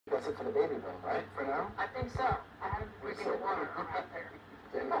it for the baby room, right? For now? I think so. I haven't drinking the water around there.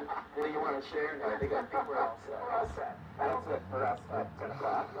 Anything you want to share? No, I think we're all set. We're all set. That's it for us at 10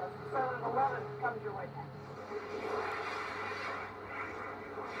 o'clock. 7-Eleven comes your way next.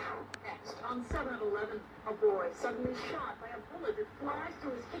 Next, on 7-Eleven, a boy suddenly shot by a bullet that flies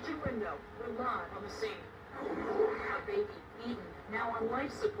through his kitchen window. We're live on the scene. A baby beaten, now on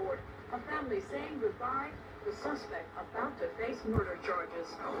life support. A family saying goodbye. The suspect about to face murder charges.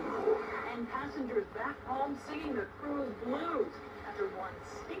 And passengers back home singing the cruise blues after one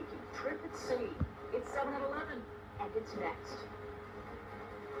stinky trip at sea. It's 7-Eleven, and it's next.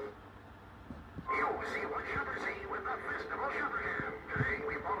 You see what shoppers see with the Festival Shopper Cam. Today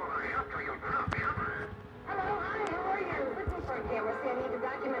we follow the shop till you drop shopper. Hello, hi, how are you? Looking for a camera, see, I need to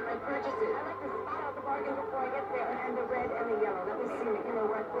document my purchases. I like to spot out the bargain before I get there, and the red and the yellow. Let me see, you know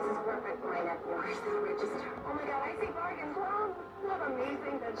what? This is perfect for my nephew. Where's the register? Oh my God, I see bargains. Wow, what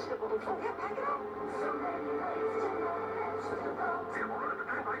amazing vegetables. Oh yeah, pack it up. So many ways to know vegetables. Simple at the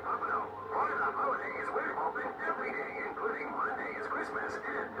Turnpike Domino. Right on holidays, we're open every day, including Mondays, Christmas,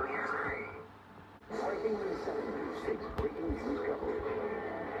 and New Year's Day. Breaking the 76 breaking news coverage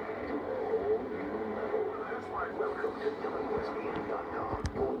to a whole new level. That's why welcome to WSVN.com,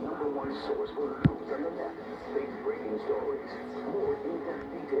 Your #1 source for news on the net. Big breaking stories, more in-depth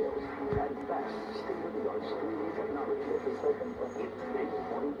details, and fast, state-of-the-art streaming technology. It's big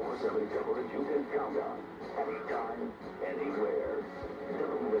 24/7 coverage you can count on, anytime, anywhere.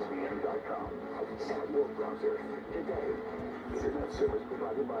 WSVN.com. Start your browser today. Internet service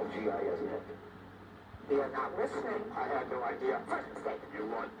provided by GISnet. You're not listening. I had no idea. First mistake. You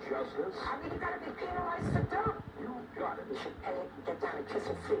want justice? I mean, you gotta be penalized for dumb. You got it. You should pay it and get down and kiss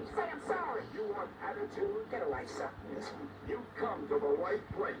her feet. Say I'm sorry. You want attitude? Get a life, son. Listen, you've come to the right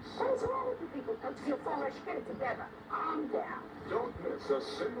place. What's wrong with you people? Don't feel foolish. Get it together. Calm down. Don't miss a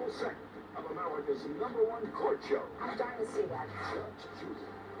single second of America's #1 court show. I'm dying to see that. Judge Judy,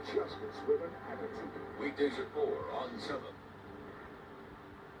 justice with an attitude. Weekdays at 4 on 7.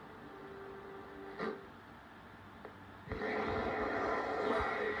 Live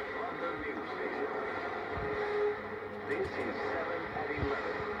on the news station. This is 7 at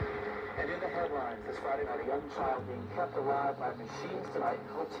 11. And in the headlines this Friday night, a young child being kept alive by machines tonight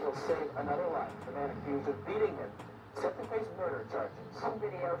hopes he'll save another life. The man accused of beating him set to face murder charges. Some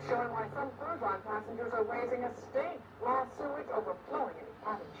video showing why some cruise line passengers are raising a stink. Raw sewage overflowing into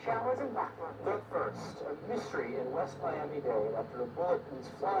cabin showers and bathrooms. But first, a mystery in West Miami-Dade after a bullet comes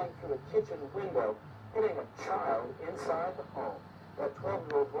flying through a kitchen window, hitting a child inside the home. That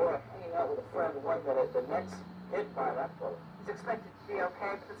 12-year-old boy hanging out with a friend 1 minute, the next hit by that bullet. He's expected to be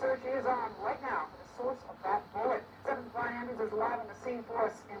okay, but the search is on right now for the source of that bullet. 7 Brian Andrews is live on the scene for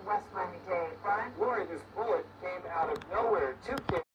us in West Miami-Dade. Brian? Lori, this bullet came out of nowhere. 2 kids